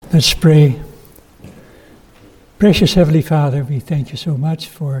Let's pray. Precious Heavenly Father, we thank you so much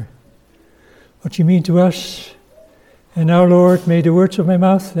for what you mean to us. And now, Lord, may the words of my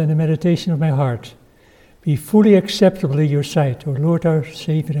mouth and the meditation of my heart be fully acceptable in your sight, O Lord, our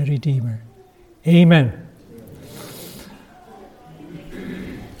Savior and Redeemer. Amen.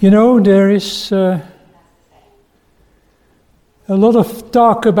 You know, there is a lot of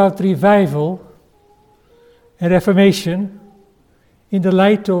talk about revival and reformation in the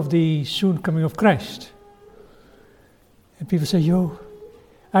light of the soon coming of Christ. And people say,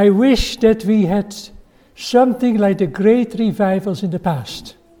 I wish that we had something like the great revivals in the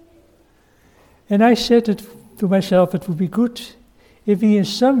past. And I said it to myself, it would be good if we in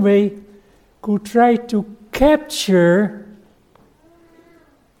some way could try to capture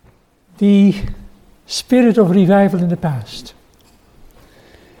the spirit of revival in the past.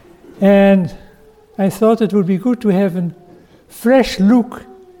 And I thought it would be good to have a fresh look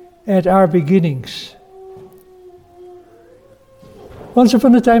at our beginnings. Once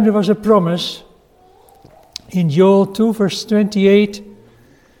upon a time there was a promise in Joel 2 verse 28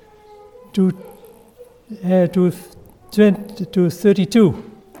 to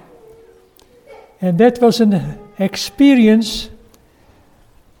 32. And that was an experience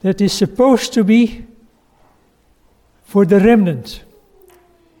that is supposed to be for the remnant.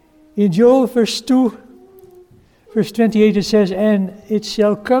 In Joel verse 2, verse 28 it says, "And it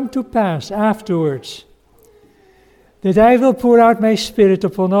shall come to pass afterwards that I will pour out my spirit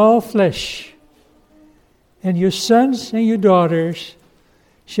upon all flesh, and your sons and your daughters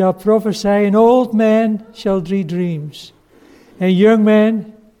shall prophesy, and old men shall dream dreams, and young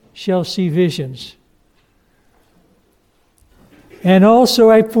men shall see visions. And also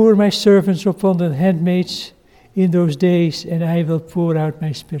I pour my servants upon the handmaids in those days, and I will pour out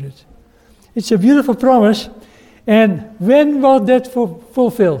my spirit." It's a beautiful promise. And when was that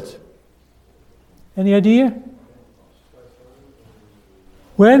fulfilled? Any idea?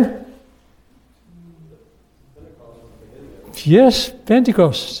 When? Yes,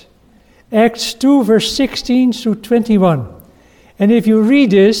 Pentecost. Acts 2 verse 16 through 21. And if you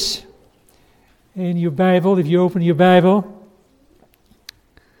read this in your Bible, if you open your Bible,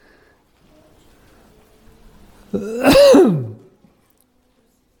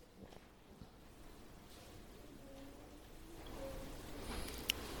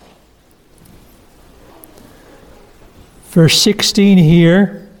 verse 16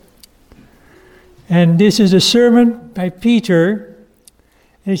 here, and this is a sermon by Peter,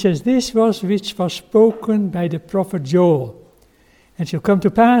 and he says, "This was which was spoken by the prophet Joel, and shall come to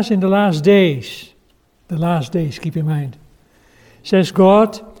pass in the last days," keep in mind, says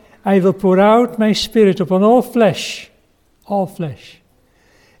God, "I will pour out my spirit upon all flesh,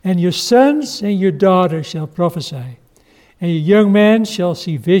 and your sons and your daughters shall prophesy, and your young men shall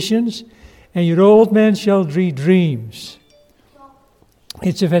see visions, and your old men shall dream dreams."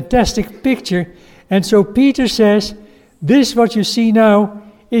 It's a fantastic picture. And so Peter says, this what you see now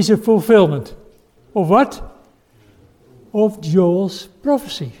is a fulfillment. Of what? Of Joel's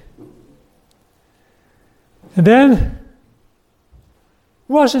prophecy. And then,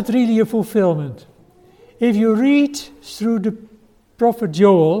 was it really a fulfillment? If you read through the prophet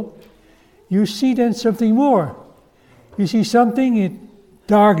Joel, you see then something more. You see something in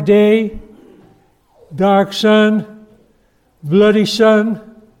dark day, dark sun, bloody sun,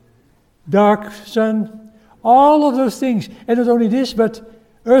 dark sun, all of those things. And not only this, but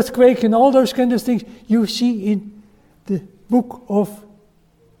earthquake and all those kind of things you see in the book of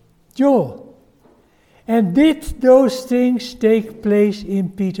Joel. And did those things take place in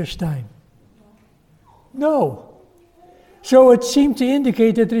Peter's time? No. So it seemed to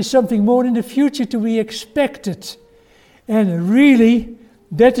indicate that there is something more in the future to be expected. And really,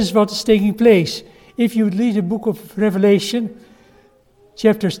 that is what is taking place. If you read the book of Revelation,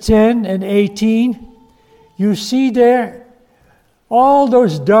 chapters 10 and 18, you see there all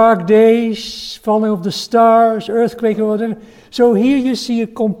those dark days, falling of the stars, earthquake and whatever. So here you see a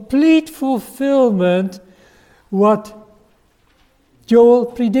complete fulfillment what Joel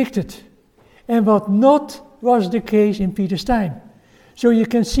predicted and what not was the case in Peter's time. So you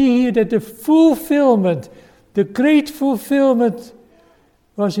can see here that the fulfillment, the great fulfillment,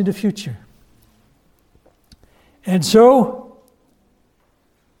 was in the future. And so,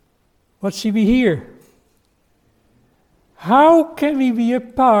 what see we here? How can we be a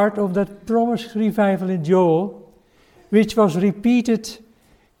part of that promised revival in Joel, which was repeated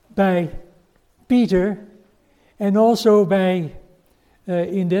by Peter and also by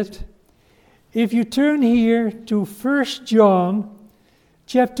in that? If you turn here to 1 John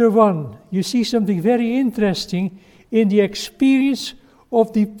chapter 1, you see something very interesting in the experience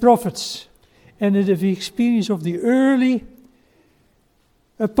of the prophets and the experience of the early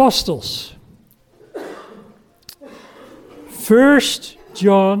apostles. 1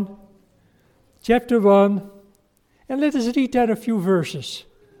 John chapter 1, and let us read there a few verses.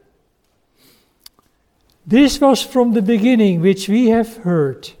 This was from the beginning which we have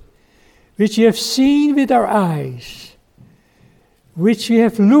heard, which we have seen with our eyes, which we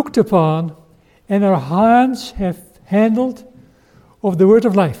have looked upon, and our hands have handled of the word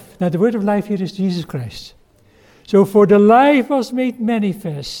of life. Now the word of life here is Jesus Christ. So for the life was made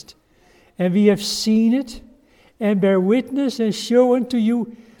manifest, and we have seen it, and bear witness and show unto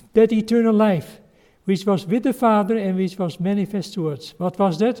you that eternal life, which was with the Father and which was manifest to us. What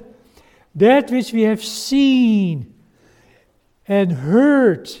was that? That which we have seen and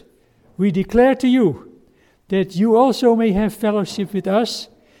heard, we declare to you, that you also may have fellowship with us.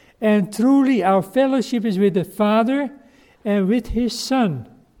 And truly our fellowship is with the Father and with his Son.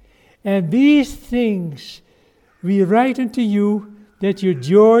 And these things we write unto you, that your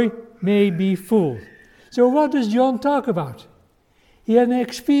joy may be full. So what does John talk about? He had an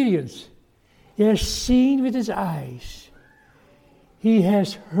experience. He has seen with his eyes. He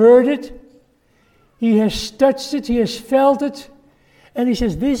has heard it. He has touched it. He has felt it. And he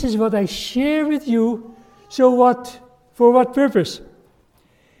says, this is what I share with you. So what? For what purpose?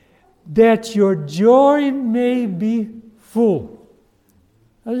 That your joy may be full.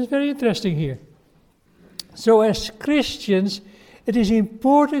 That is very interesting here. So as Christians, it is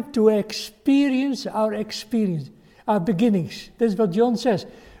important to experience, our beginnings. That's what John says.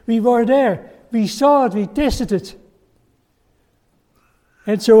 We were there, we saw it, we tested it.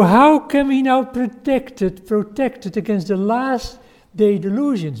 And so how can we now protect it against the last day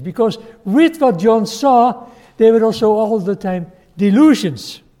delusions? Because with what John saw, there were also all the time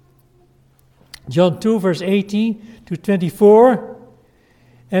delusions. John 2 verse 18 to 24,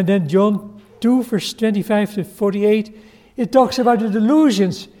 and then John 2 verse 25 to 48, it talks about the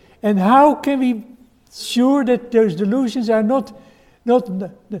delusions, and how can we sure that those delusions are not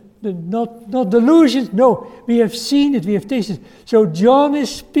delusions? No, we have seen it, we have tasted it. So John is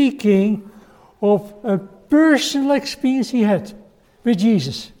speaking of a personal experience he had with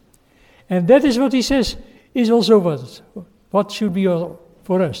Jesus, and that is what he says is also what should be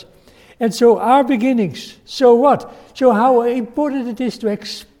for us. And so our beginnings, so what? So how important it is to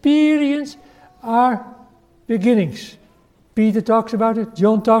experience our beginnings. Peter talks about it,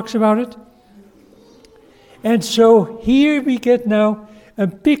 John talks about it. And so here we get now a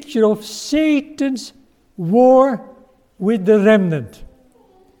picture of Satan's war with the remnant.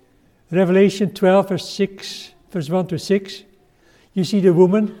 Revelation 12 verse 1 to 6. You see the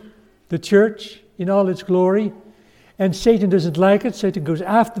woman, the church in all its glory. And Satan doesn't like it. Satan goes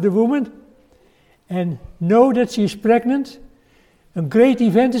after the woman and know that she is pregnant. A great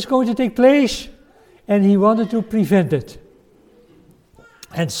event is going to take place, and he wanted to prevent it.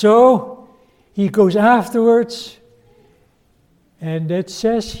 And so he goes afterwards, and it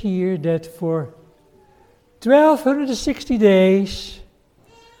says here that for 1260 days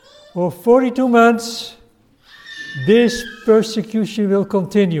or 42 months, this persecution will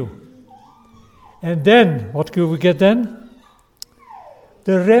continue. And then, what could we get then?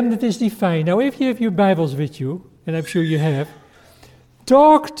 The remnant is defined. Now, if you have your Bibles with you, and I'm sure you have,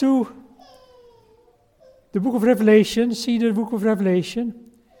 talk to the book of Revelation, see the book of Revelation,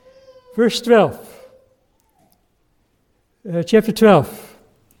 verse 12. Chapter 12,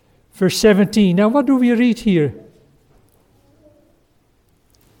 verse 17. Now, what do we read here?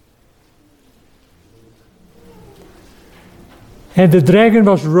 And the dragon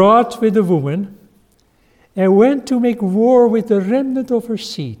was wroth with the woman, and went to make war with the remnant of her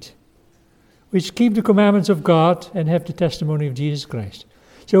seed, which keep the commandments of God and have the testimony of Jesus Christ.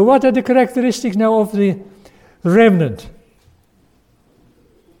 So what are the characteristics now of the remnant?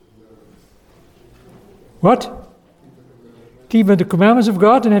 What? Keep the commandments of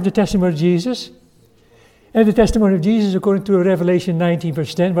God and have the testimony of Jesus. And the testimony of Jesus, according to Revelation 19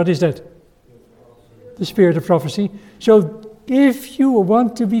 verse 10, what is that? The spirit of prophecy. So if you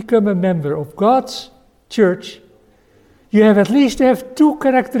want to become a member of God's church, you have at least to have two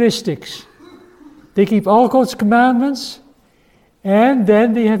characteristics. They keep all God's commandments, and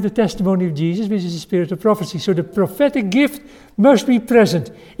then they have the testimony of Jesus, which is the spirit of prophecy. So the prophetic gift must be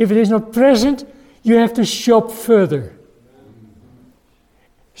present. If it is not present, you have to shop further.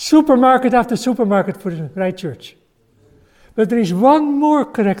 Supermarket after supermarket for the right church. But there is one more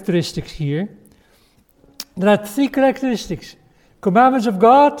characteristic here. There are three characteristics. Commandments of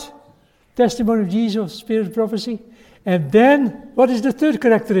God, testimony of Jesus, spirit of prophecy. And then, what is the third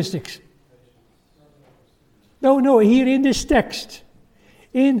characteristic? No, here in this text.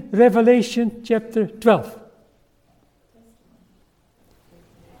 in Revelation chapter 12.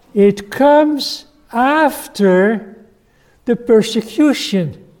 It comes after the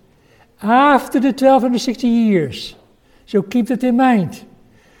persecution, after the 1260 years. So keep that in mind.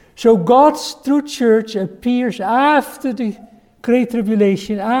 So God's true church appears after the Great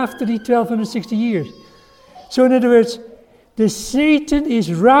Tribulation, after the 1260 years. So in other words, the Satan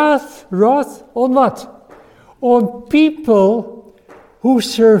is wrath on what? On people who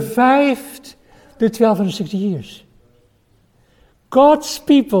survived the 1260 years. God's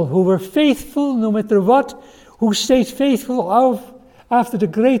people who were faithful no matter what, who stayed faithful after the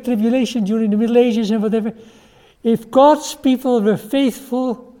Great Tribulation during the Middle Ages and whatever. If God's people were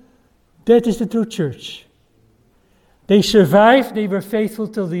faithful, that is the true church. They survived, they were faithful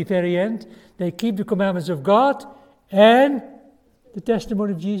till the very end. They keep the commandments of God and the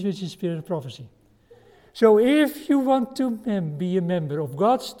testimony of Jesus, which is the spirit of prophecy. So if you want to be a member of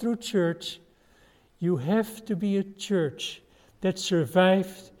God's true church, you have to be a church that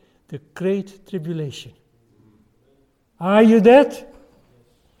survived the Great Tribulation. Are you that?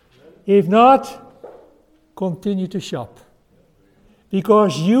 If not, continue to shop.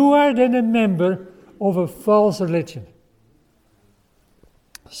 Because you are then a member of a false religion.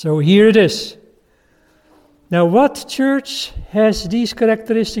 So here it is. Now what church has these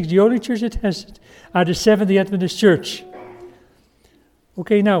characteristics? The only church that has it are the Seventh-day Adventist Church.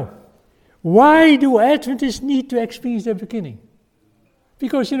 Okay, now, why do Adventists need to experience their beginning?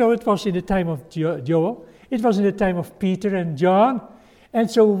 Because, it was in the time of Joel, it was in the time of Peter and John, and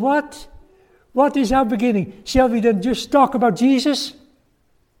so what is our beginning? Shall we then just talk about Jesus?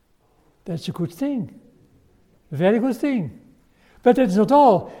 That's a good thing, a very good thing. But that's not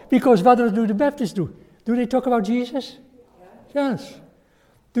all, because what do the Baptists do? Do they talk about Jesus? Yes.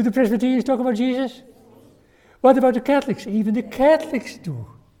 Do the Presbyterians talk about Jesus? What about the Catholics? Even the Catholics do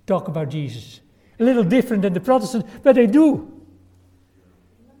talk about Jesus. A little different than the Protestants, but they do.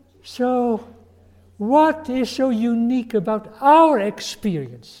 So, what is so unique about our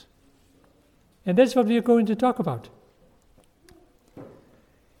experience? And that's what we are going to talk about.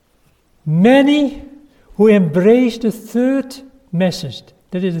 Many who embrace the third message,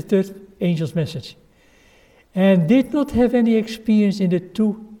 that is the third angel's message, and did not have any experience in the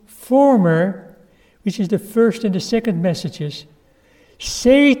two former, which is the first and the second messages,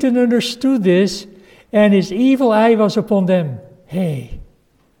 Satan understood this, and his evil eye was upon them. Hey,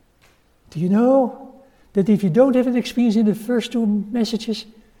 do you know that if you don't have an experience in the first two messages,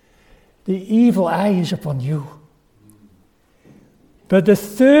 the evil eye is upon you? But the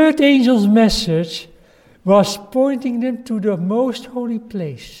third angel's message was pointing them to the most holy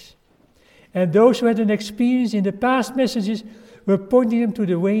place. And those who had an experience in the past messages were pointing them to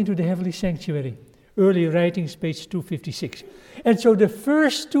the way into the heavenly sanctuary. Early writings, page 256. And so the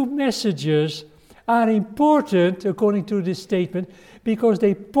first two messages are important, according to this statement, because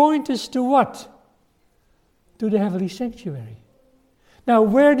they point us to what? To the heavenly sanctuary. Now,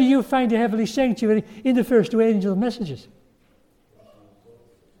 where do you find the heavenly sanctuary in the first two angel messages?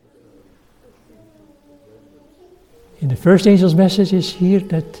 In the first angel's message is here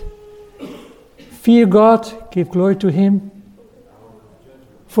that fear God, give glory to Him,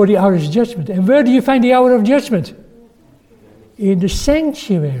 for the hour of judgment. And where do you find the hour of judgment? In the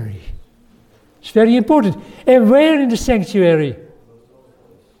sanctuary. It's very important. And where in the sanctuary?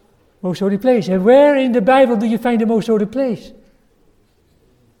 Most holy place. And where in the Bible do you find the most holy place?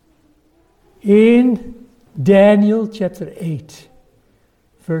 In Daniel chapter 8,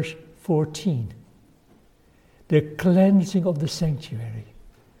 verse 14. The cleansing of the sanctuary.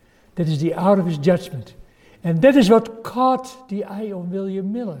 That is the hour of His judgment. And that is what caught the eye of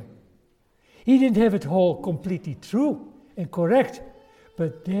William Miller. He didn't have it all completely true and correct,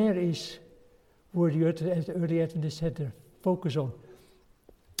 but there is where the early Adventists had their focus on.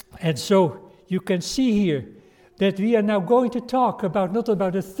 And so you can see here that we are now going to talk about not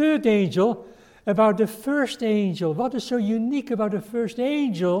about the third angel, about the first angel. What is so unique about the first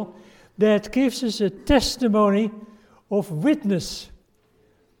angel that gives us a testimony of witness?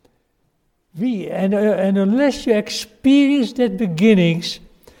 And unless you experience that beginnings,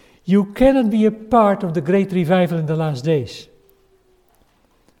 you cannot be a part of the great revival in the last days.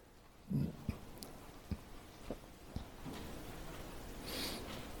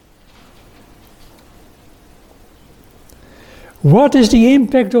 What is the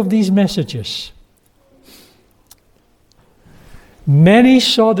impact of these messages? Many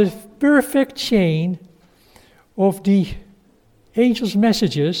saw the perfect chain of the angel's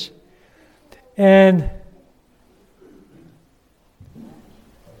messages and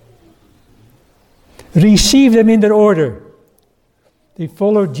receive them in their order. They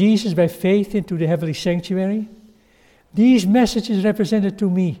followed Jesus by faith into the heavenly sanctuary. These messages represented to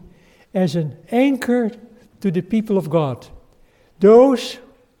me as an anchor to the people of God. Those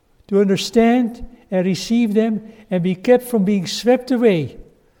to understand and receive them and be kept from being swept away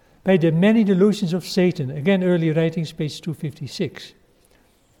by the many delusions of Satan. Again, early writings, page 256.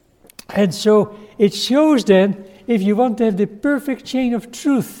 And so it shows then, if you want to have the perfect chain of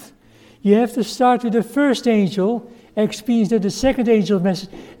truth, you have to start with the first angel, experience then the second angel's message,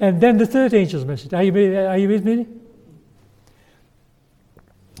 and then the third angel's message. Are you with me?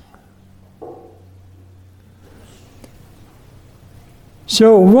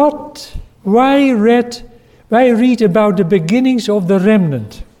 So why read about the beginnings of the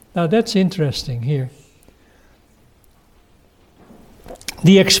remnant? Now that's interesting here.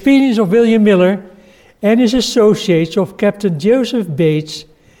 The experience of William Miller and his associates, of Captain Joseph Bates,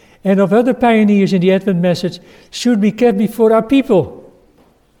 and of other pioneers in the Advent message should be kept before our people.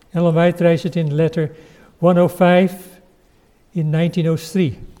 Ellen White writes it in letter 105 in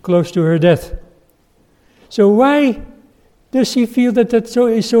 1903, close to her death. So why does he feel that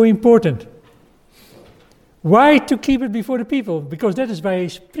is so important? Why to keep it before the people? Because that is why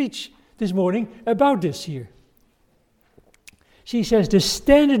he preached this morning about this here. She says the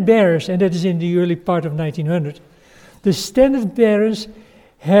standard bearers, and that is in the early part of 1900, the standard bearers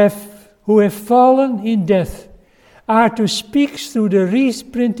who have fallen in death are to speak through the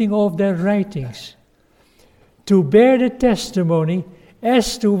reprinting of their writings, to bear the testimony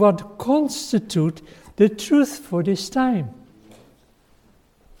as to what constitute the truth for this time.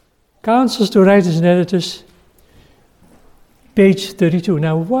 Counsels to writers and editors, page 32.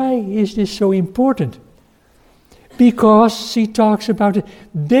 Now, why is this so important? Because she talks about it.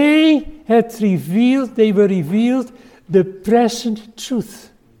 They were revealed the present truth.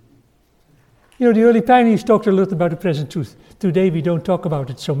 You know, the early pioneers talked a lot about the present truth. Today we don't talk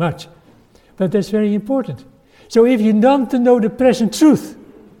about it so much. But that's very important. So if you want to know the present truth,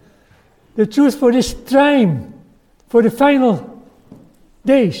 the truth for this time, for the final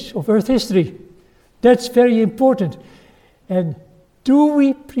days of Earth history, that's very important. And do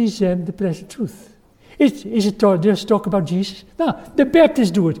we present the present truth? Is it just talk about Jesus? No, the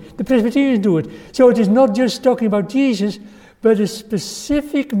Baptists do it, the Presbyterians do it. So it is not just talking about Jesus, but a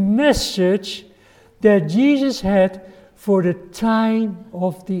specific message that Jesus had for the time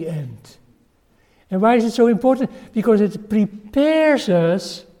of the end. And why is it so important? Because it prepares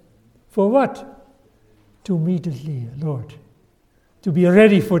us for what? To meet the Lord. To be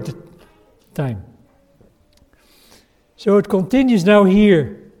ready for the time. So it continues now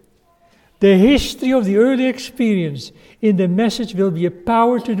here. The history of the early experience in the message will be a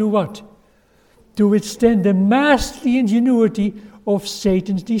power to do what? To withstand the masterly ingenuity of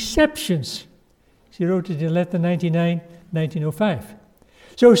Satan's deceptions. She wrote it in letter 99, 1905.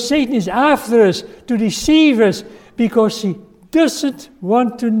 So Satan is after us to deceive us because he doesn't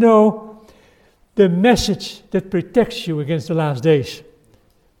want to know the message that protects you against the last days.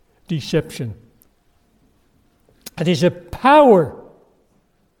 Deception. It is a power.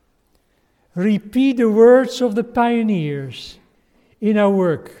 Repeat the words of the pioneers in our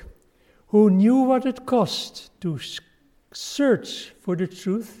work, who knew what it cost to search for the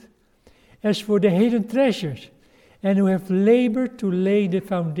truth as for the hidden treasures, and who have labored to lay the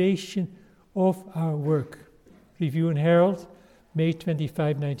foundation of our work. Review and Herald, May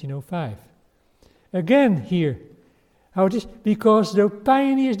 25, 1905. Again here, how it is, because the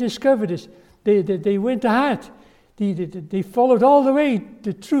pioneers discovered this. They went ahead. They followed all the way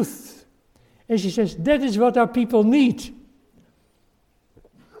the truth. And she says, that is what our people need.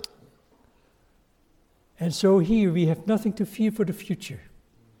 And so here we have nothing to fear for the future.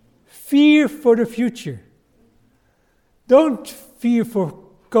 Fear for the future. Don't fear for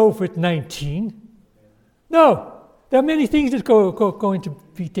COVID-19. No, there are many things that are going to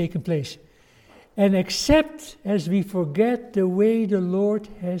be taking place. And except as we forget the way the Lord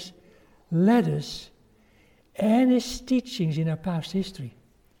has led us and His teachings in our past history.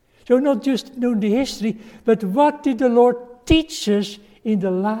 So not just know the history, but what did the Lord teach us in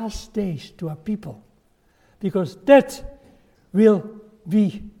the last days to our people? Because that will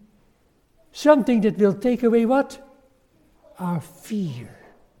be something that will take away what? Our fear.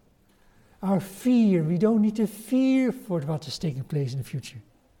 Our fear. We don't need to fear for what is taking place in the future.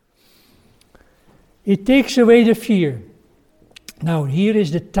 It takes away the fear. Now, here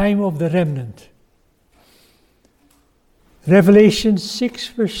is the time of the remnant. Revelation 6,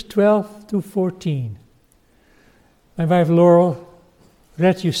 verse 12 to 14. My wife Laurel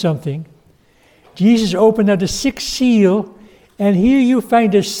read you something. Jesus opened up the sixth seal, and here you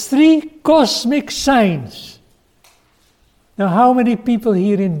find the three cosmic signs. Now, how many people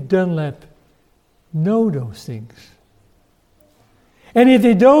here in Dunlap know those things? And if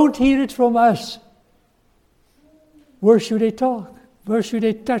they don't hear it from us, where should they talk? Where should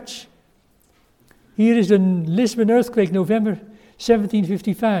they touch? Here is the Lisbon earthquake, November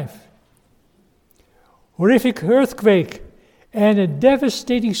 1755. Horrific earthquake and a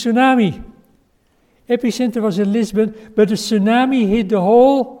devastating tsunami. Epicenter was in Lisbon, but the tsunami hit the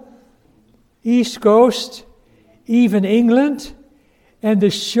whole East Coast, even England, and the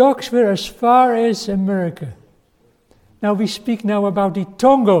shocks were as far as America. Now we speak now about the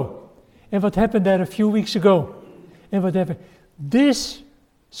Tonga and what happened there a few weeks ago. And what happened? This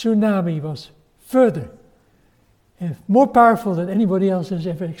tsunami was further and more powerful than anybody else has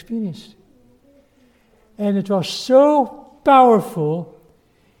ever experienced. And it was so powerful,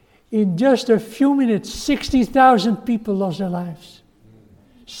 in just a few minutes, 60,000 people lost their lives.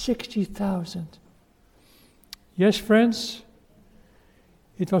 60,000. Yes, friends,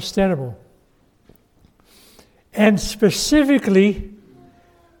 it was terrible. And specifically,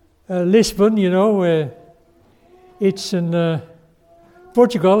 Lisbon, it's in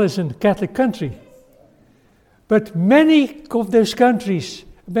Portugal is a Catholic country. But many of those countries,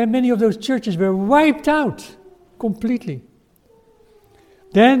 many of those churches were wiped out completely.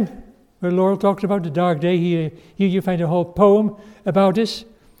 Then, where Laurel talked about the dark day, here you find a whole poem about this.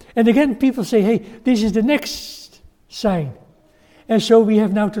 And again, people say, hey, this is the next sign. And so we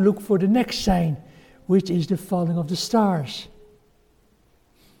have now to look for the next sign, which is the falling of the stars.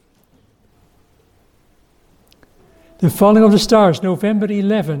 The falling of the stars, November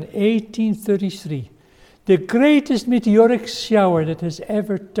 11, 1833. The greatest meteoric shower that has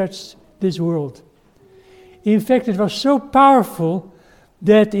ever touched this world. In fact, it was so powerful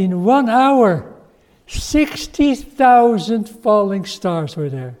that in 1 hour, 60,000 falling stars were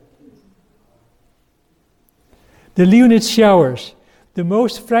there. The Leonid showers, the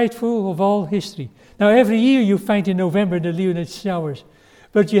most frightful of all history. Now, every year you find in November the Leonid showers,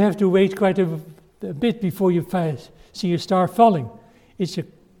 but you have to wait quite a bit before you see a star falling. It's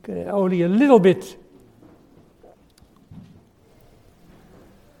only a little bit.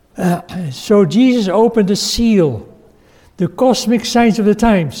 So Jesus opened the seal, the cosmic signs of the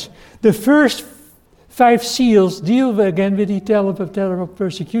times. The first 5 seals deal again with the terrible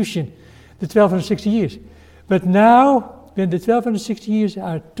persecution, the 1260 years. But now, when the 1260 years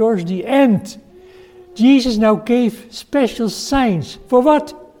are towards the end, Jesus now gave special signs. For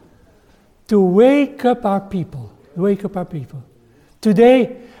what? To wake up our people. Wake up our people.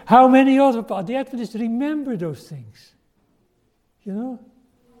 Today, how many of the Adventists remember those things?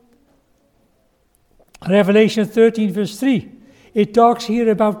 Revelation 13 verse 3. It talks here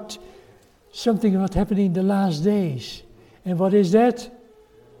about something about happening in the last days. And what is that?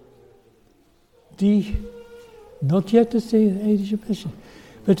 Not yet the age of passion.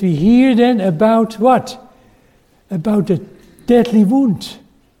 But we hear then about what? About the deadly wound.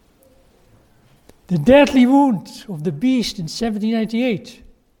 The deadly wound of the beast in 1798.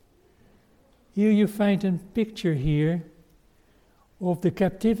 Here you find a picture here of the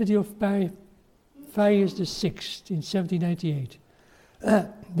captivity of Pius VI in 1798.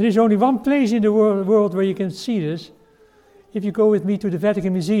 There is only one place in the world where you can see this. If you go with me to the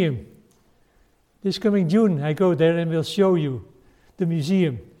Vatican Museum. This coming June I go there and will show you the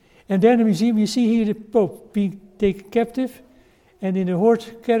museum. And there in the museum you see here the Pope being taken captive. And in a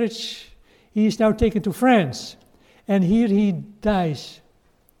horse carriage he is now taken to France. And here he dies.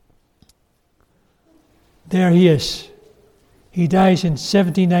 There he is. He dies in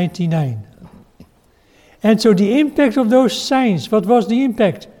 1799. And so the impact of those signs, what was the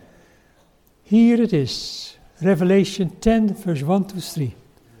impact? Here it is. Revelation 10 verse 1 to 3.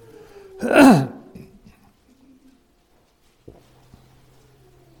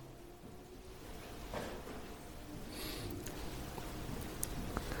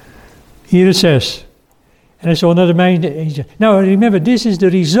 Here it says, and I saw another mighty angel. Now remember, this is the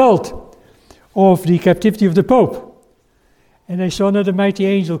result of the captivity of the Pope. And I saw another mighty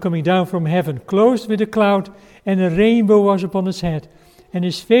angel coming down from heaven, clothed with a cloud, and a rainbow was upon his head. And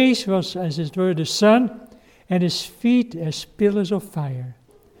his face was as it were the sun, and his feet as pillars of fire.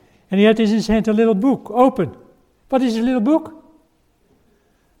 And he had in his hand a little book, open. What is a little book?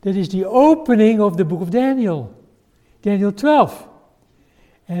 That is the opening of the book of Daniel. Daniel 12.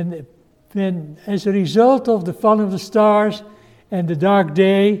 And when, as a result of the falling of the stars, and the dark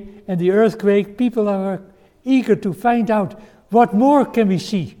day, and the earthquake, people are eager to find out what more can we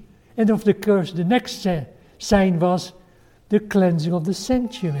see. And of course, the next sign was the cleansing of the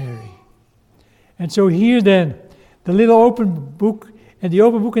sanctuary. And so here then, the little open book, and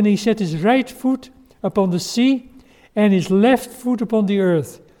he set his right foot upon the sea, and his left foot upon the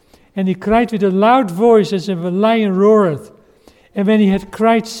earth. And he cried with a loud voice as if a lion roareth. And when he had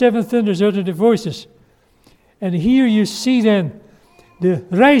cried, 7 thunders uttered their voices. And here you see then the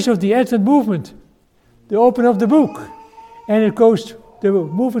rise of the Advent movement, the open of the book. And the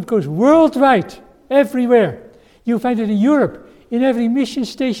movement goes worldwide, everywhere. You find it in Europe, in every mission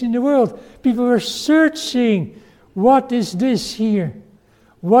station in the world. People were searching, what is this here?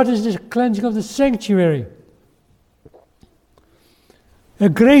 What is this cleansing of the sanctuary? A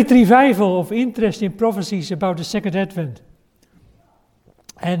great revival of interest in prophecies about the second Advent.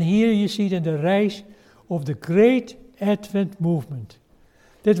 And here you see then the rise of the great Advent movement.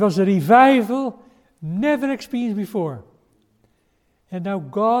 That was a revival never experienced before. And now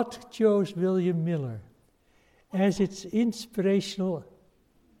God chose William Miller as its inspirational.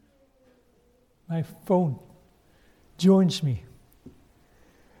 My phone joins me.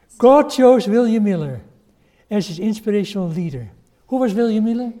 God chose William Miller as his inspirational leader. Who was William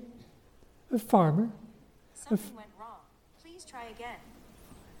Miller? A farmer. Something went wrong. Please try again.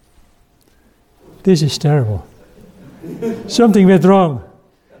 This is terrible. Something went wrong.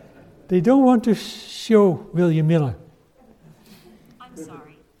 They don't want to show William Miller. I'm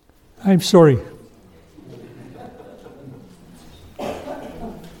sorry. I'm sorry.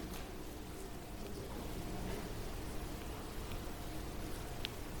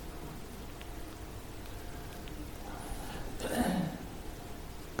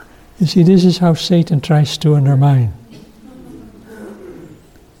 You see, this is how Satan tries to undermine.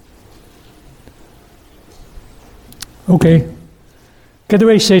 Okay, get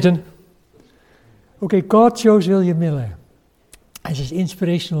away, Satan. Okay, God chose William Miller as his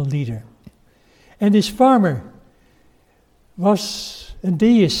inspirational leader. And this farmer was a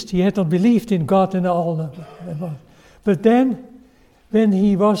deist. He had not believed in God and all. But then, when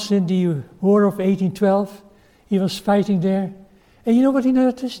he was in the War of 1812, he was fighting there. And you know what he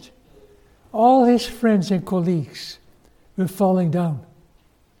noticed? All his friends and colleagues were falling down.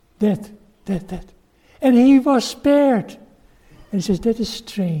 Dead. And he was spared. And he says, that is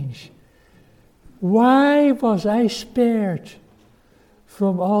strange. Why was I spared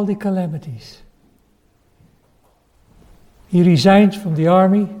from all the calamities? He resigned from the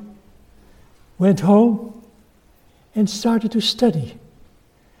army, went home, and started to study.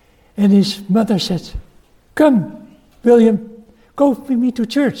 And his mother said, come, William, go with me to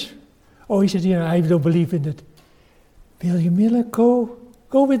church. Oh, he said, I don't believe in it. William Miller, go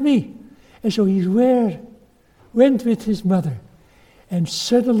with me. And so he went with his mother. And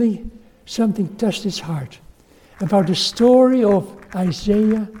suddenly something touched his heart about the story of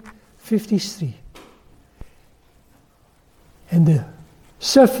Isaiah 53. And the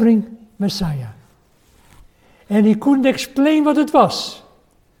suffering Messiah. And he couldn't explain what it was.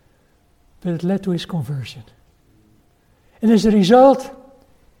 But it led to his conversion. And as a result,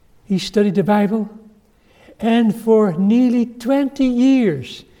 he studied the Bible, and for nearly 20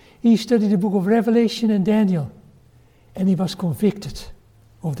 years, he studied the book of Revelation and Daniel, and he was convicted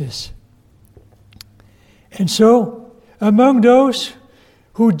of this. And so, among those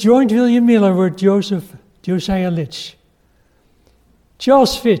who joined William Miller were Josiah Litch,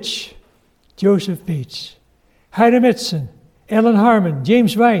 Charles Fitch, Joseph Bates, Hiram Edson, Ellen Harmon,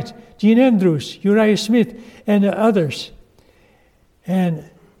 James White, Gene Andrews, Uriah Smith, and others. And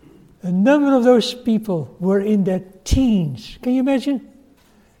a number of those people were in their teens. Can you imagine?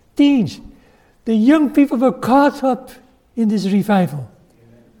 Teens. The young people were caught up in this revival.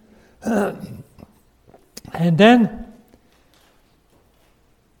 And then,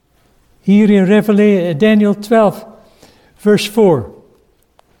 here in Revelation, Daniel 12, verse 4.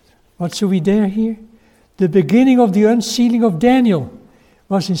 What should we there here? The beginning of the unsealing of Daniel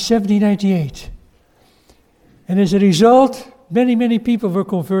was in 1798. And as a result, many people were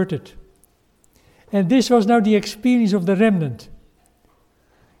converted. And this was now the experience of the remnant.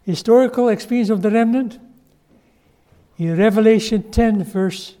 Historical experience of the remnant. In Revelation 10,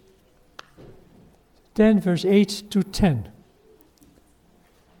 verse 8 to 10.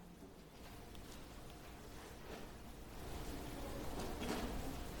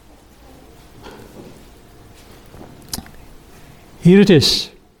 Here it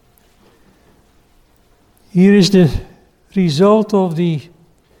is. Here is the result of the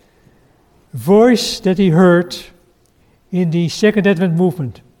voice that he heard in the Second Advent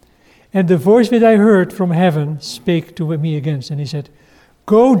movement. And the voice that I heard from heaven spake to me again, and he said,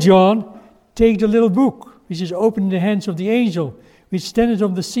 Go, John, take the little book, which is open in the hands of the angel, which standeth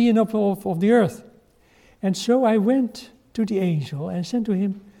on the sea and up of the earth. And so I went to the angel and said to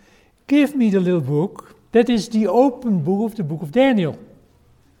him, Give me the little book, that is the open book of the book of Daniel.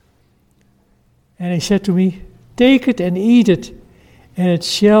 And he said to me, Take it and eat it, and it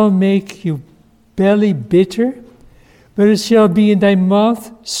shall make your belly bitter, but it shall be in thy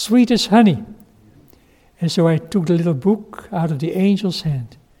mouth sweet as honey. And so I took the little book out of the angel's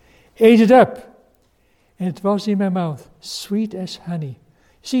hand, ate it up, and it was in my mouth sweet as honey.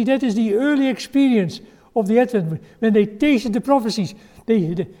 See, that is the early experience of the Advent. When they tasted the prophecies,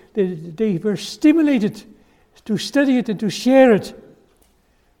 they were stimulated to study it and to share it.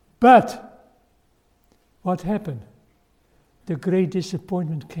 But what happened? The great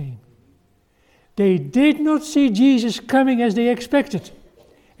disappointment came. They did not see Jesus coming as they expected.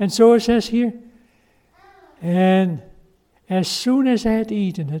 And so it says here, and as soon as I had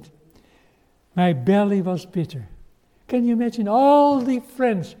eaten it, my belly was bitter. Can you imagine all the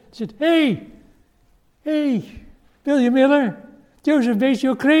friends said, hey, William Miller, Joseph Bates,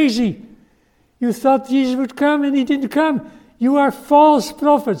 you're crazy. You thought Jesus would come and he didn't come. You are false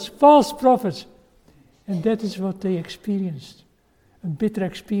prophets. And that is what they experienced, a bitter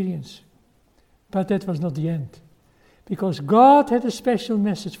experience. But that was not the end, because God had a special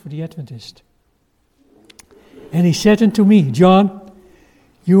message for the Adventist. And he said unto me, John,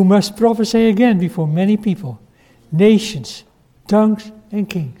 you must prophesy again before many people, nations, tongues, and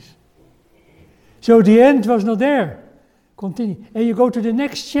kings. So the end was not there. Continue. And you go to the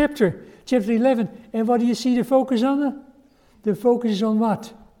next chapter, chapter 11, and what do you see the focus on? The focus is on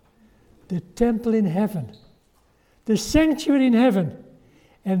what? The temple in heaven. The sanctuary in heaven.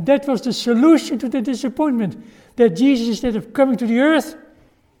 And that was the solution to the disappointment. That Jesus, instead of coming to the earth,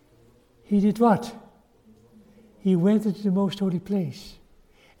 he did what? He went into the most holy place.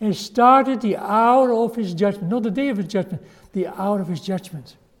 And started the hour of his judgment. Not the day of his judgment, the hour of his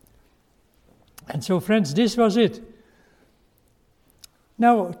judgment. And so, friends, this was it.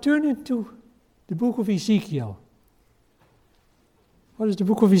 Now, turn into the book of Ezekiel. What does the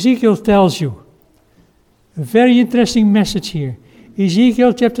book of Ezekiel tells you? A very interesting message here.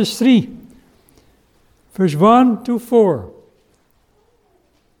 Ezekiel chapter 3, verse 1 to 4.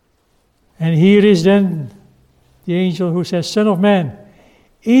 And here is then the angel who says, Son of man,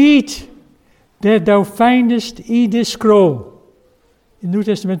 eat that thou findest, eat this scroll. The New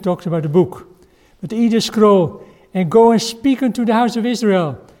Testament talks about the book. But eat this scroll and go and speak unto the house of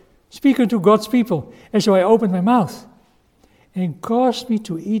Israel. Speak unto God's people. And so I opened my mouth and caused me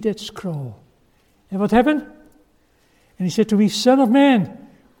to eat that scroll. And what happened? And he said to me, Son of man,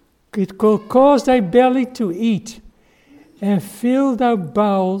 it will cause thy belly to eat, and fill thy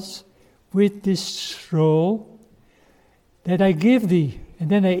bowels with this scroll that I give thee. And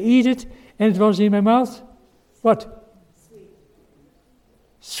then I eat it, and it was in my mouth. What?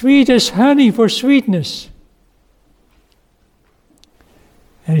 Sweet as honey for sweetness.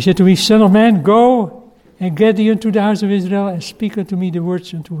 And he said to me, Son of man, go and get thee unto the house of Israel, and speak unto me the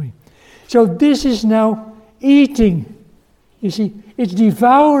words unto me. So this is now eating. You see, it's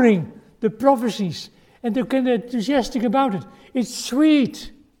devouring the prophecies, and they're kind of enthusiastic about it. It's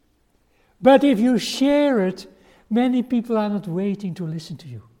sweet. But if you share it, many people are not waiting to listen to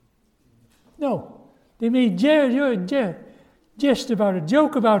you. No, they may jest about it,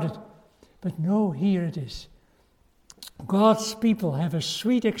 joke about it. But no, here it is. God's people have a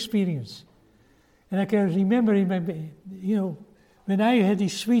sweet experience. And I can remember in my, when I had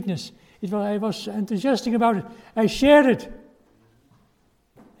this sweetness, I was enthusiastic about it. I shared it.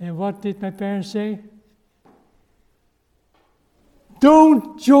 And what did my parents say?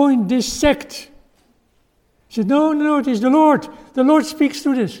 Don't join this sect. I said, no, it is the Lord. The Lord speaks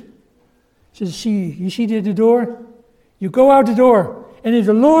through this. He said, you see at the door? You go out the door. And if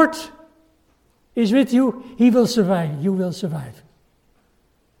the Lord is with you, he will survive. You will survive.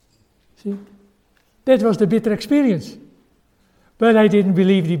 See? That was the bitter experience. But I didn't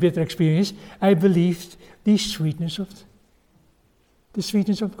believe the bitter experience. I believed the sweetness of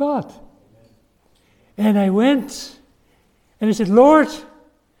God. And I went and I said, Lord,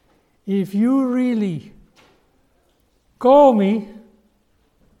 if you really call me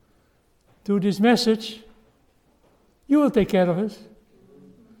to this message, you will take care of it.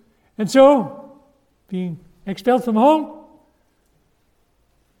 And so, being expelled from home,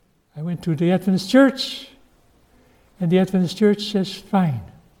 I went to the Adventist church, and the Adventist church says, fine.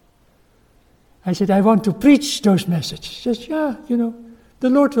 I said, I want to preach those messages. He says, yeah, the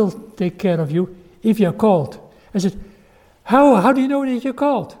Lord will take care of you if you're called. I said, how do you know that you're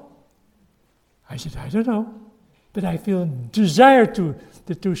called? I said, I don't know, but I feel desire to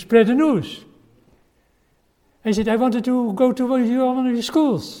spread the news. I said, I wanted to go to one of your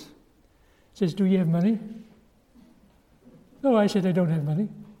schools. He says, do you have money? No, I said, I don't have money.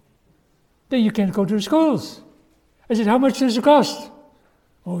 Then you can't go to the schools. I said, how much does it cost?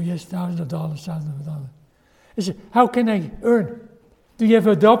 Oh, yes, $1,000. I said, how can I earn? Do you have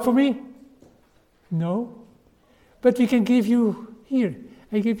a job for me? No. But we can give you, here,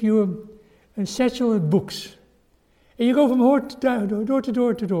 I give you a satchel of books. And you go from door to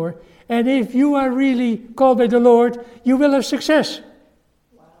door to door. And if you are really called by the Lord, you will have success.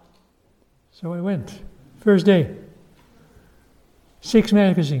 Wow. So I went. First day. 6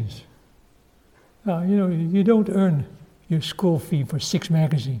 magazines. You don't earn your school fee for 6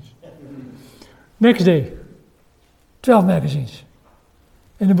 magazines. Next day, 12 magazines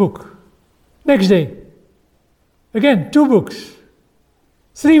and a book. Next day, again, 2 books,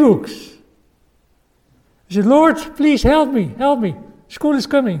 3 books. I said, Lord, please help me. School is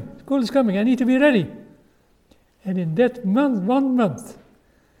coming, I need to be ready. And in that month, 1 month,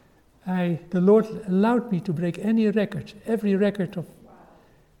 the Lord allowed me to break every record of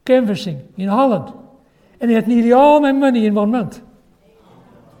canvassing in Holland. And I had nearly all my money in 1 month.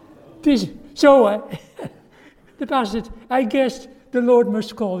 So the pastor said, I guess the Lord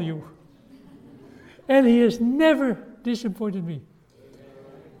must call you. And he has never disappointed me.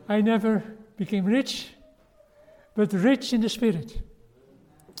 I never became rich, but rich in the Spirit.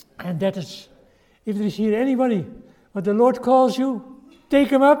 And that is, if there is here anybody, what the Lord calls you, take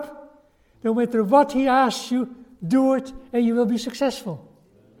him up. No matter what he asks you, do it, and you will be successful.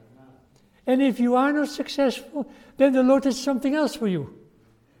 And if you are not successful, then the Lord has something else for you.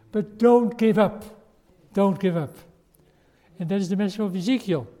 But don't give up. Don't give up. And that is the message of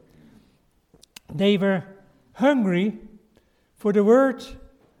Ezekiel. They were hungry for the word,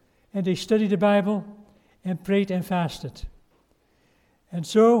 and they studied the Bible and prayed and fasted. And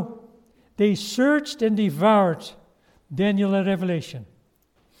so they searched and devoured Daniel and Revelation.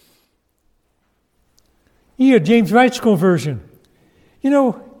 Here, James Wright's conversion.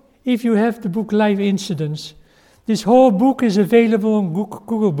 If you have the book Life Incidents, this whole book is available on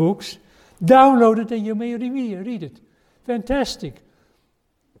Google Books. Download it and you may read it. Fantastic.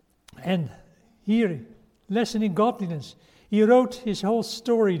 And here, Lesson in Godliness. He wrote his whole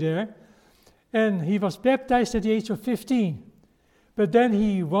story there. And he was baptized at the age of 15. But then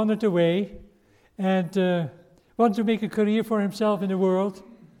he wandered away and wanted to make a career for himself in the world.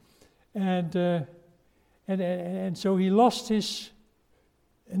 And so he lost his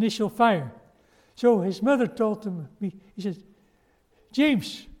initial fire. So his mother told him, he said,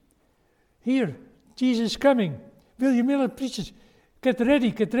 James, here, Jesus is coming. William Miller preaches. Get ready.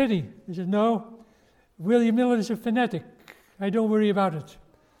 He said, no, William Miller is a fanatic. I don't worry about it.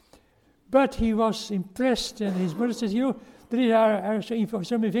 But he was impressed, and his mother said, there are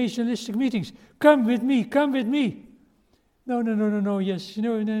some evangelistic meetings. Come with me. No, yes,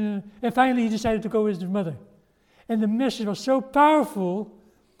 no. And finally he decided to go with his mother. And the message was so powerful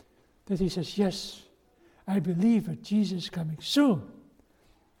that he says, yes, I believe that Jesus is coming soon.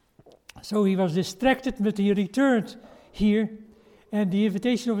 So he was distracted, but he returned here, and the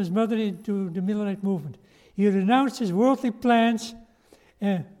invitation of his mother into the Millerite movement. He renounced his worldly plans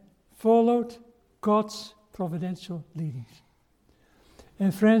and followed God's providential leadings.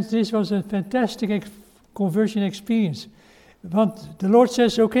 And friends, this was a fantastic conversion experience. But the Lord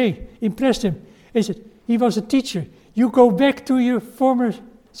says, okay, impressed him. He said, he was a teacher. You go back to your former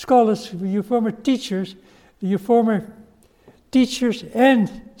scholars, your former teachers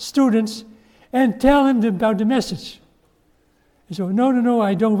and students, and tell him about the message. He said, no,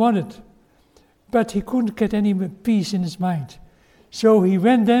 I don't want it. But he couldn't get any peace in his mind. So he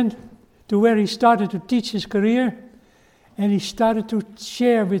went then to where he started to teach his career, and he started to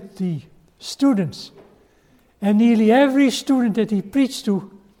share with the students. And nearly every student that he preached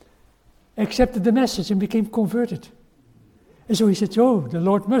to accepted the message and became converted. And so he said, the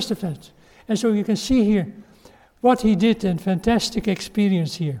Lord must have that. And so you can see here what he did, and fantastic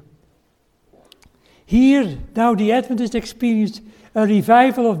experience here. Here, now the Adventists experienced a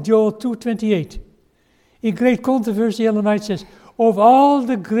revival of Joel 2:28. In Great Controversy, Ellen White says, of all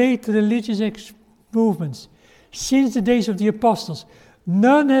the great religious movements since the days of the apostles,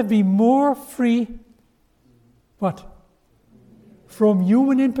 none have been more free, from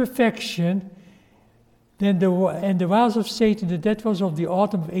human imperfection than the wiles of Satan. That was of the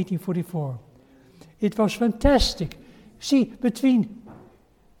autumn of 1844. It was fantastic. See, between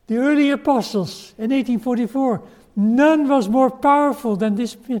the early apostles and 1844, none was more powerful than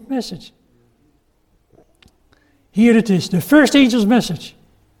this message. Here it is, the first angel's message.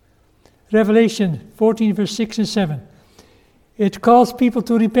 Revelation 14, verse 6 and 7. It calls people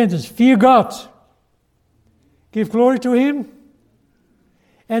to repentance. Fear God. Give glory to him.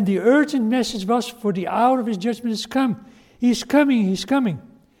 And the urgent message was, for the hour of his judgment is come. He's coming.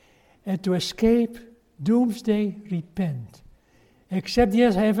 And to escape doomsday, repent. Accept the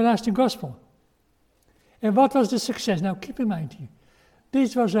everlasting gospel. And what was the success? Now keep in mind here,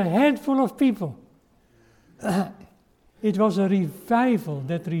 this was a handful of people. It was a revival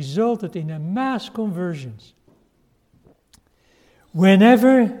that resulted in a mass conversions.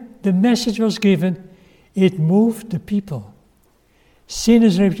 Whenever the message was given, it moved the people.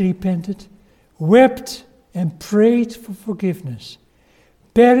 Sinners repented, wept, and prayed for forgiveness.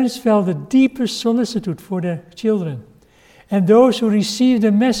 Parents felt a deeper solicitude for their children. And those who received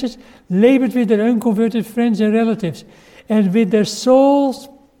the message labored with their unconverted friends and relatives, and with their souls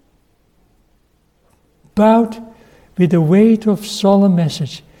bowed with the weight of solemn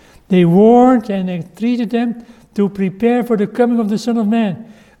message. They warned and entreated them to prepare for the coming of the Son of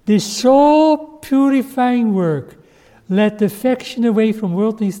Man. This soul-purifying work led defection away from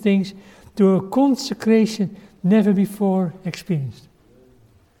worldly things to a consecration never before experienced.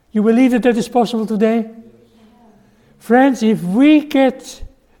 You believe that is possible today? Friends, if we get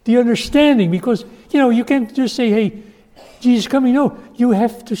the understanding, because, you can't just say, hey, Jesus is coming. No, you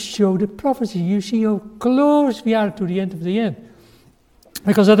have to show the prophecy. You see how close we are to the end of the end.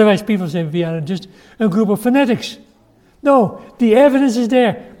 Because otherwise people say we are just a group of fanatics. No, the evidence is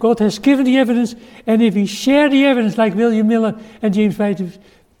there. God has given the evidence, and if we share the evidence like William Miller and James White,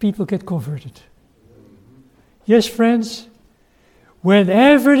 people get converted. Yes, friends,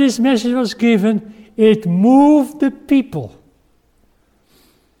 whenever this message was given, it moved the people.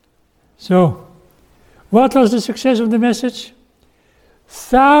 So, what was the success of the message?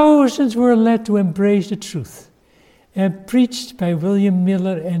 Thousands were led to embrace the truth, and preached by William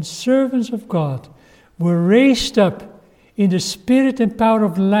Miller and servants of God were raised up in the spirit and power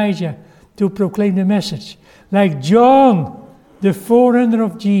of Elijah to proclaim the message. Like John, the forerunner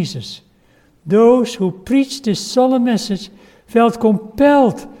of Jesus, those who preached this solemn message felt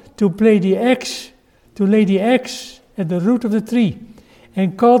compelled to lay the axe at the root of the tree,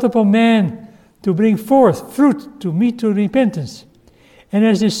 and called upon man to bring forth fruit to meet to repentance. And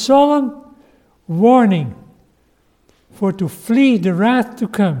as this solemn warning for to flee the wrath to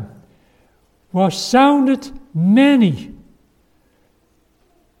come was sounded, many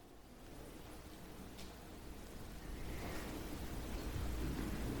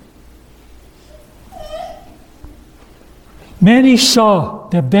saw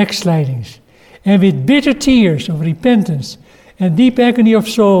their backslidings, and with bitter tears of repentance and deep agony of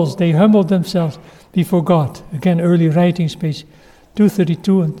souls, they humbled themselves before God. Again, early writings, page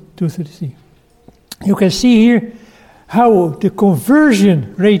 232 and 233. You can see here how the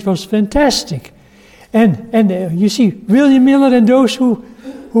conversion rate was fantastic. And you see, William Miller and those who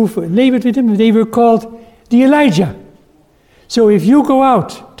labored with him, they were called the Elijah. So if you go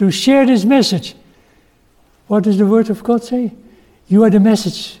out to share this message, what does the word of God say? You are the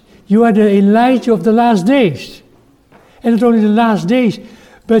message. You are the Elijah of the last days. And not only the last days,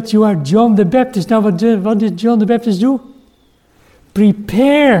 but you are John the Baptist. Now what did John the Baptist do?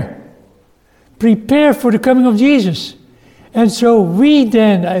 Prepare for the coming of Jesus. And so we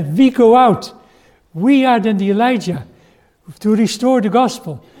then, we go out. We are then the Elijah to restore the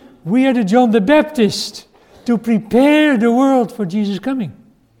gospel. We are the John the Baptist to prepare the world for Jesus' coming.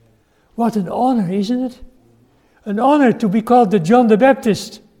 What an honor, isn't it? An honor to be called the John the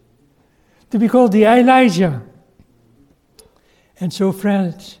Baptist, to be called the Elijah. And so,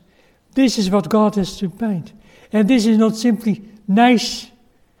 friends, this is what God has to mind. And this is not simply nice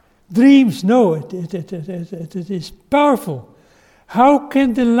dreams. No, it is powerful. How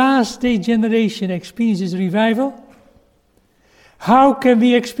can the last day generation experience this revival? How can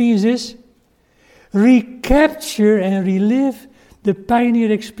we experience this? Recapture and relive the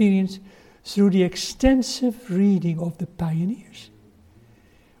pioneer experience through the extensive reading of the pioneers.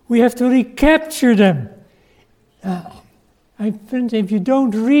 We have to recapture them. Friends, if you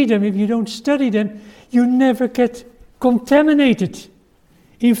don't read them, if you don't study them, you never get contaminated,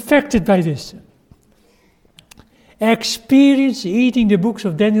 infected by this. Experience eating the books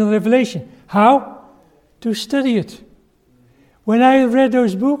of Daniel and Revelation. How? To study it. When I read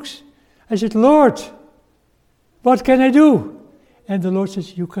those books, I said, Lord, what can I do? And the Lord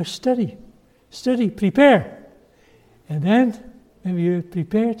says, you can study, prepare. And then, when we were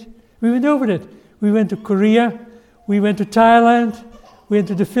prepared, we went over it. We went to Korea, we went to Thailand, we went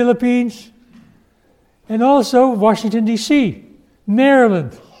to the Philippines, and also Washington, D.C.,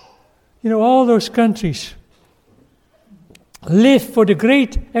 Maryland, all those countries. Live for the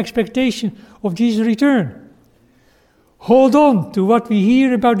great expectation of Jesus' return. Hold on to what we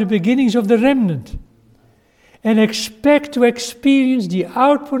hear about the beginnings of the remnant, and expect to experience the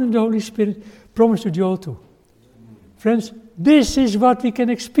outpouring of the Holy Spirit promised to Joel 2. Friends, this is what we can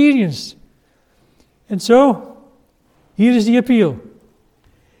experience. And so, here is the appeal.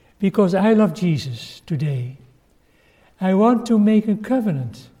 because I love Jesus today, I want to make a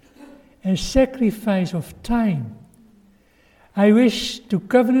covenant, a sacrifice of time. I wish to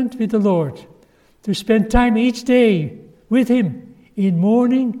covenant with the Lord, to spend time each day with Him in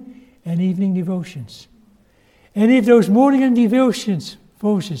morning and evening devotions. And if those morning and devotions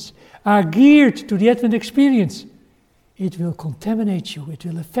are geared to the Advent experience, it will contaminate you, it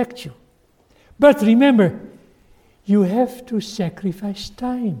will affect you. But remember, you have to sacrifice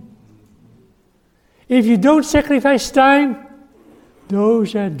time. If you don't sacrifice time,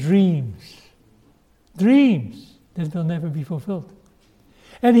 those are dreams that will never be fulfilled.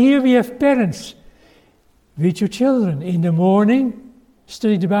 And here we have parents with your children. In the morning,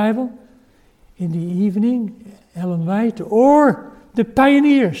 study the Bible. In the evening, Ellen White, or the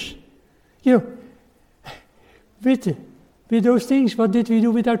pioneers. With those things, what did we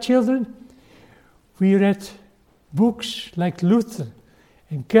do with our children? We read books like Luther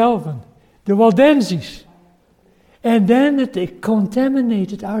and Calvin, the Waldenses. And then it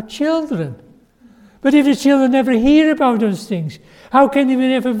contaminated our children. But if the children never hear about those things, how can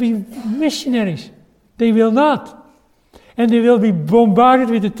they ever be missionaries? They will not. And they will be bombarded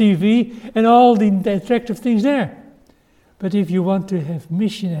with the TV and all the attractive things there. But if you want to have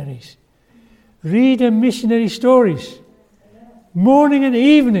missionaries, read them missionary stories, morning and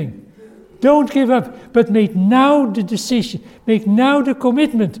evening. Don't give up, but make now the decision, make now the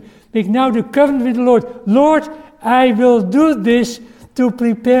commitment, make now the covenant with the Lord. Lord, I will do this to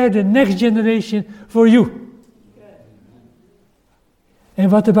prepare the next generation for you.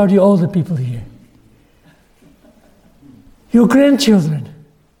 And what about the older people here? Your grandchildren,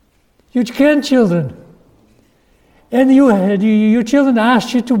 and your children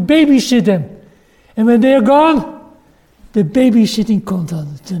ask you to babysit them. And when they are gone, the babysitting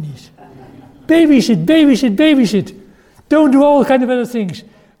continues. Babysit. Don't do all kind of other things,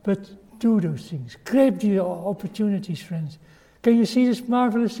 but do those things. Grab the opportunities, friends. Can you see these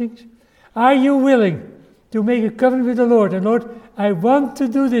marvelous things? Are you willing to make a covenant with the Lord? And Lord, I want to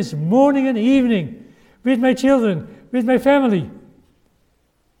do this morning and evening with my children, with my family.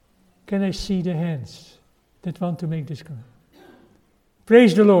 Can I see the hands that want to make this covenant?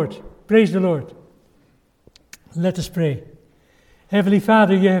 Praise the Lord. Praise the Lord. Let us pray. Heavenly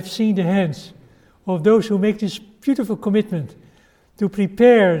Father, you have seen the hands of those who make this beautiful commitment to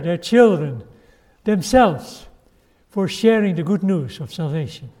prepare their children, themselves, for sharing the good news of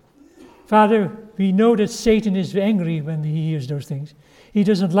salvation. Father, we know that Satan is angry when he hears those things. He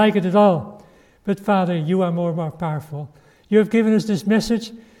doesn't like it at all. But Father, you are more powerful. You have given us this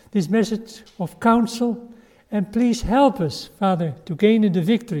message of counsel, and please help us, Father, to gain in the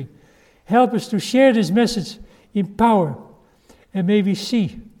victory. Help us to share this message in power. And may we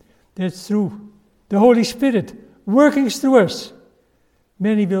see that through the Holy Spirit working through us,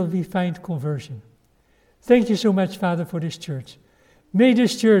 many will find conversion. Thank you so much, Father, for this church. May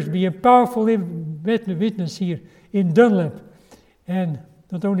this church be a powerful witness here in Dunlap. And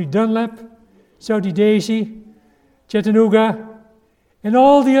not only Dunlap, Saudi Daisy, Chattanooga, and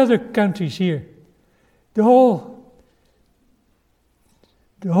all the other countries here. The whole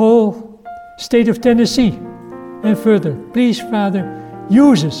state of Tennessee and further. Please, Father,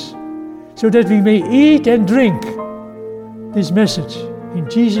 use us so that we may eat and drink this message. In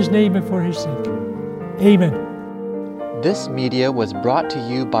Jesus' name and for His sake. Amen. This media was brought to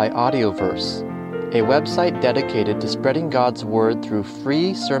you by Audioverse, a website dedicated to spreading God's Word through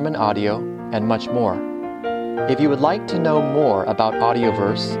free sermon audio and much more. If you would like to know more about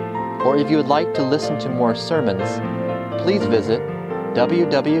Audioverse, or if you would like to listen to more sermons, please visit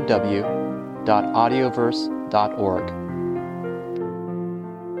www.audioverse.org.